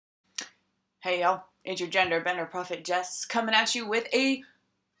Hey y'all, it's your gender bender prophet Jess coming at you with a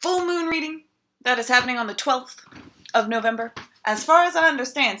full moon reading that is happening on the 12th of November. As far as I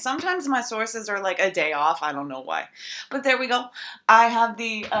understand, sometimes my sources are like a day off. I don't know why. But there we go. I have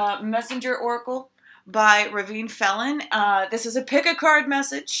the Messenger Oracle by Ravine Felon. This is a pick a card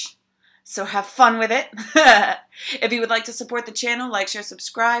message, so have fun with it. If you would like to support the channel, like, share,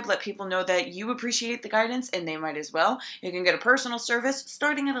 subscribe, let people know that you appreciate the guidance and they might as well. You can get a personal service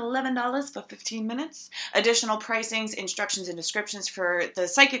starting at $11 for 15 minutes. Additional pricings, instructions, and descriptions for the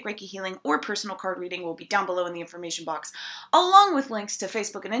psychic Reiki healing or personal card reading will be down below in the information box, along with links to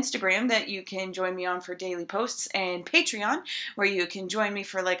Facebook and Instagram that you can join me on for daily posts, and Patreon, where you can join me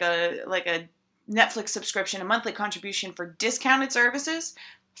for like a Netflix subscription, a monthly contribution for discounted services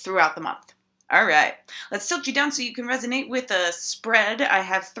throughout the month. All right, let's tilt you down so you can resonate with a spread. I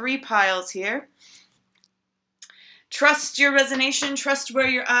have 3 piles here. Trust your resonation. Trust where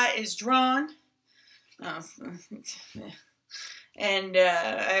your eye is drawn. And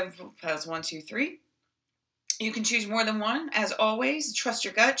I have piles 1, 2, 3. You can choose more than one. As always, trust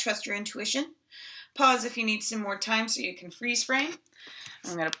your gut. Trust your intuition. Pause if you need some more time so you can freeze frame.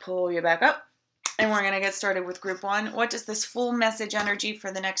 I'm going to pull you back up. And we're going to get started with group 1. What does this full message energy for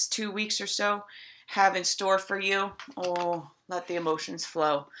the next 2 weeks or so have in store for you? Oh, let the emotions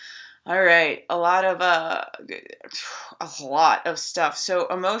flow. All right, a lot of stuff. So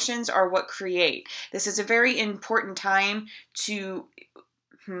emotions are what create. This is a very important time to...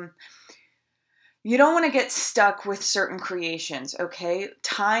 You don't want to get stuck with certain creations, okay?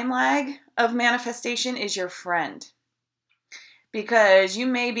 Time lag of manifestation is your friend. Because you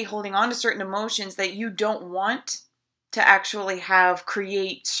may be holding on to certain emotions that you don't want to actually have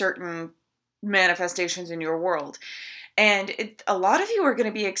create certain manifestations in your world. And a lot of you are going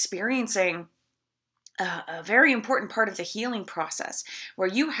to be experiencing a very important part of the healing process where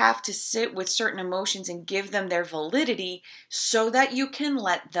you have to sit with certain emotions and give them their validity so that you can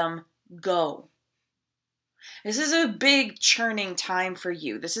let them go. This is a big churning time for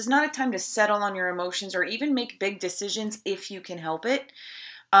you. This is not a time to settle on your emotions or even make big decisions if you can help it.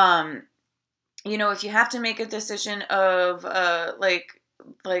 You know, if you have to make a decision of like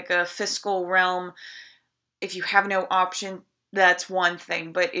a fiscal realm, if you have no option, that's one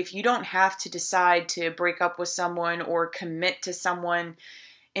thing. But if you don't have to decide to break up with someone or commit to someone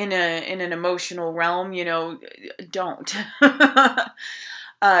in an emotional realm, you know, don't.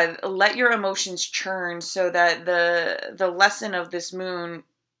 Let your emotions churn so that the lesson of this moon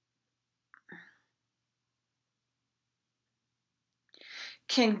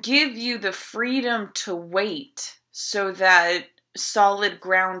can give you the freedom to wait so that solid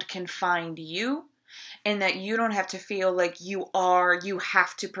ground can find you and that you don't have to feel like you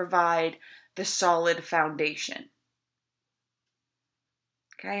have to provide the solid foundation.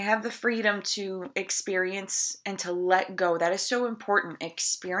 Okay, have the freedom to experience and to let go. That is so important.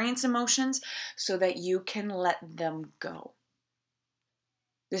 Experience emotions so that you can let them go.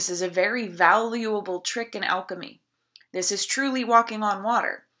 This is a very valuable trick in alchemy. This is truly walking on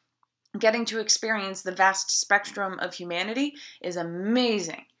water. Getting to experience the vast spectrum of humanity is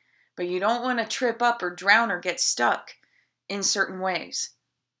amazing, but you don't want to trip up or drown or get stuck in certain ways.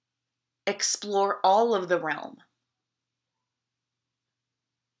 Explore all of the realm.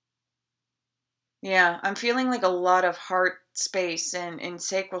 Yeah, I'm feeling like a lot of heart space and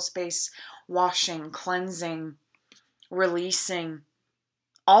sacral space washing, cleansing, releasing,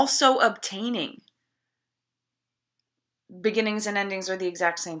 also obtaining. Beginnings and endings are the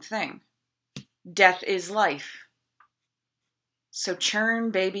exact same thing. Death is life. So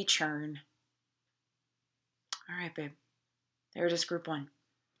churn, baby, churn. All right, babe. There it is, group 1.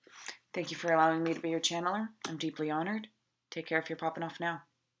 Thank you for allowing me to be your channeler. I'm deeply honored. Take care if you're popping off now.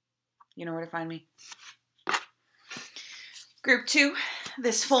 You know where to find me. Group 2,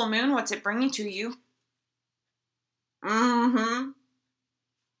 this full moon, what's it bringing to you?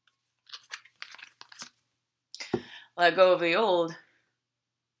 Let go of the old.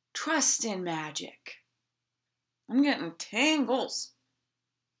 Trust in magic. I'm getting tingles.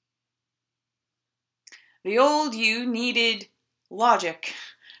 The old you needed logic.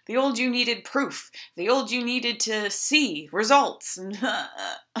 The old you needed proof. The old you needed to see results.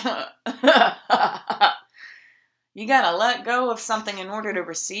 You gotta let go of something in order to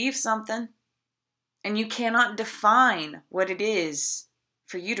receive something. And you cannot define what it is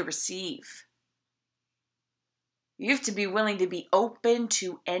for you to receive. You have to be willing to be open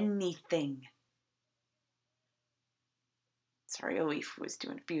to anything. Sorry, a leaf was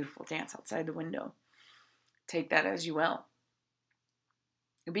doing a beautiful dance outside the window. Take that as you will.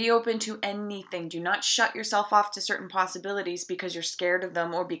 Be open to anything. Do not shut yourself off to certain possibilities because you're scared of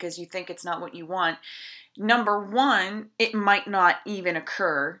them or because you think it's not what you want. Number one, it might not even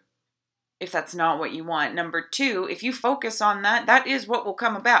occur if that's not what you want. Number two, if you focus on that, that is what will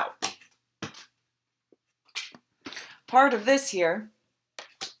come about. Part of this here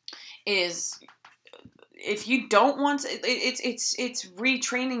is, if you don't want, it's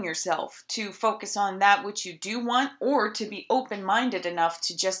retraining yourself to focus on that which you do want, or to be open-minded enough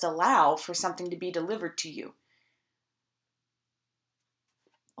to just allow for something to be delivered to you.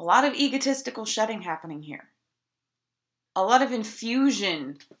 A lot of egotistical shedding happening here. A lot of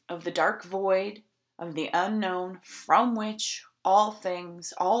infusion of the dark void, of the unknown, from which all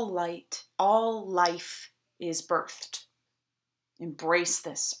things, all light, all life is birthed. Embrace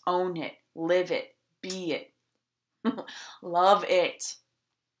this, own it, live it, be it. Love it.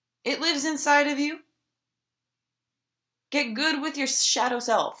 It lives inside of you. Get good with your shadow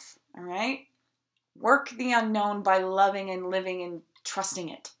self, all right? Work the unknown by loving and living and trusting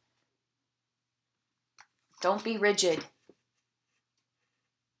it. Don't be rigid.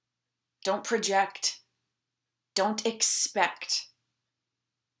 Don't project. Don't expect.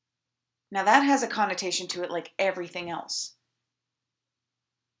 Now that has a connotation to it like everything else.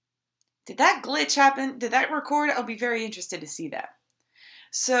 Did that glitch happen? Did that record? I'll be very interested to see that.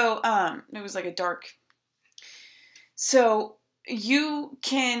 So, it was like a dark. So, you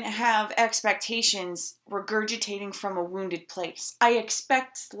can have expectations regurgitating from a wounded place. I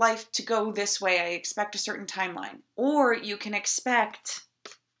expect life to go this way. I expect a certain timeline. Or you can expect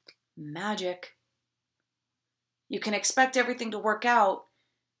magic. You can expect everything to work out.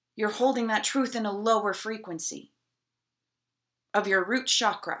 You're holding that truth in a lower frequency of your root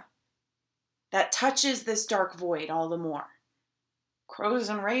chakra that touches this dark void all the more. Crows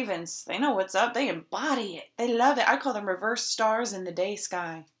and ravens, they know what's up. They embody it. They love it. I call them reverse stars in the day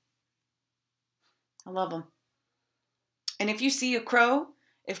sky. I love them. And if you see a crow,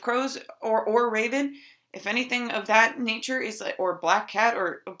 if crows or raven, if anything of that nature is, or black cat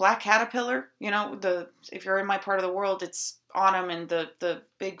or a black caterpillar, you know, if you're in my part of the world, it's autumn and the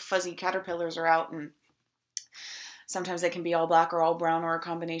big fuzzy caterpillars are out, and sometimes they can be all black or all brown or a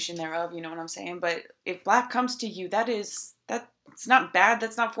combination thereof, you know what I'm saying? But if black comes to you, it's not bad.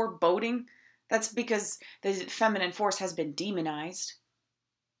 That's not foreboding. That's because the feminine force has been demonized.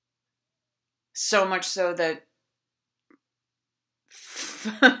 So much so that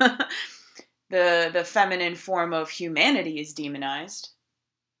the feminine form of humanity is demonized.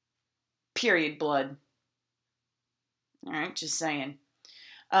 Period, blood. All right, just saying.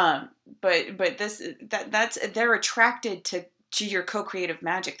 But they're attracted to your co-creative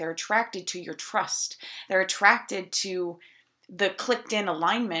magic. They're attracted to your trust. They're attracted to the clicked in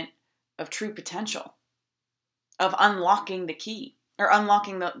alignment of true potential, of unlocking the key, or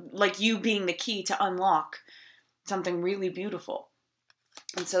unlocking you being the key to unlock something really beautiful.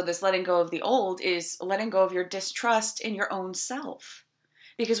 And so this letting go of the old is letting go of your distrust in your own self.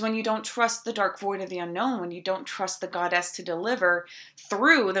 Because when you don't trust the dark void of the unknown, when you don't trust the goddess to deliver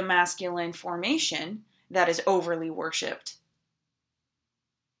through the masculine formation that is overly worshipped,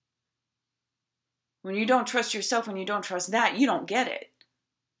 when you don't trust yourself, when you don't trust that, you don't get it.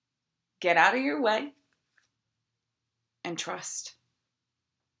 Get out of your way and trust.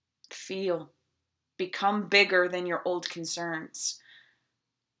 Feel. Become bigger than your old concerns.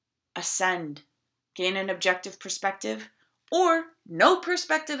 Ascend. Gain an objective perspective or no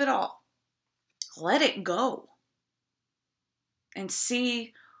perspective at all. Let it go. And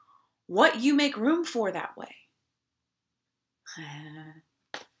see what you make room for that way.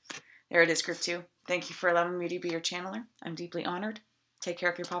 There it is, Group 2. Thank you for allowing me to be your channeler. I'm deeply honored. Take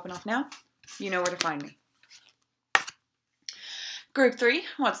care if you're popping off now. You know where to find me. Group 3,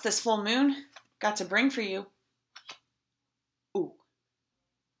 what's this full moon got to bring for you? Ooh.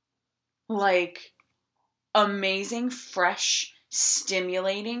 Like amazing, fresh,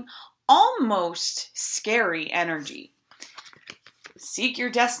 stimulating, almost scary energy. Seek your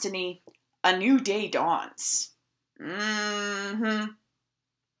destiny. A new day dawns. All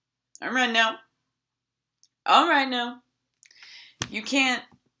right now. All right now. You can't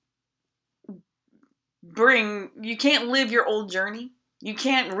live your old journey. You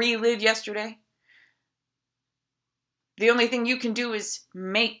can't relive yesterday. The only thing you can do is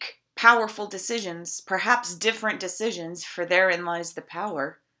make powerful decisions, perhaps different decisions, for therein lies the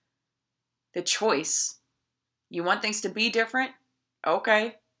power, the choice. You want things to be different?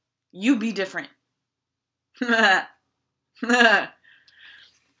 Okay. You be different. And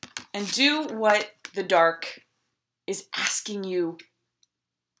do what the dark is asking you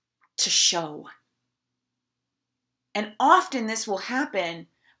to show. And often this will happen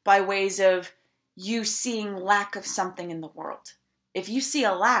by ways of you seeing lack of something in the world. If you see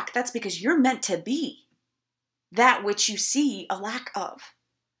a lack, that's because you're meant to be that which you see a lack of.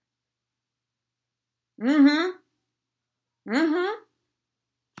 Mm-hmm. Mm-hmm.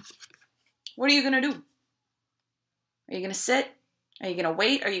 What are you going to do? Are you going to sit? Are you going to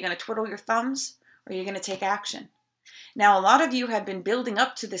wait? Are you going to twiddle your thumbs? Or are you going to take action? Now, a lot of you have been building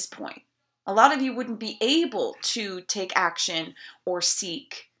up to this point. A lot of you wouldn't be able to take action or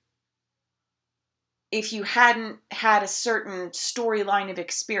seek if you hadn't had a certain storyline of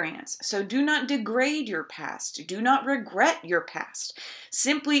experience. So do not degrade your past. Do not regret your past.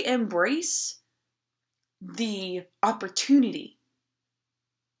 Simply embrace the opportunity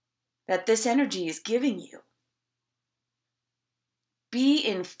that this energy is giving you. Be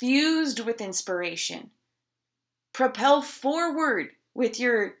infused with inspiration. Propel forward with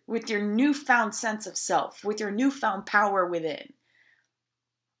your newfound sense of self, with your newfound power within.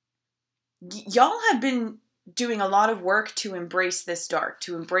 Y'all have been doing a lot of work to embrace this dark,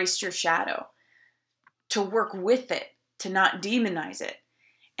 to embrace your shadow, to work with it, to not demonize it.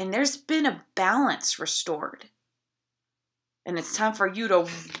 And there's been a balance restored. And it's time for you to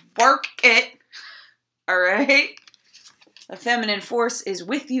work it. All right? The feminine force is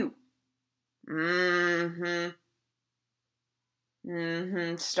with you.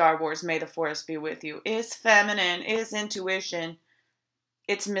 Star Wars, may the force be with you. It's feminine. It's intuition.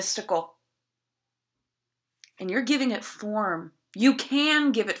 It's mystical. And you're giving it form. You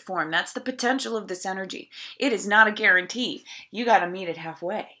can give it form. That's the potential of this energy. It is not a guarantee. You got to meet it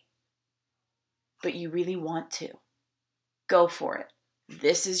halfway. But you really want to. Go for it.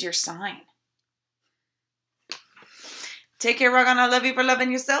 This is your sign. Take care, Rock On. I love you for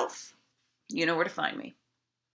loving yourself. You know where to find me.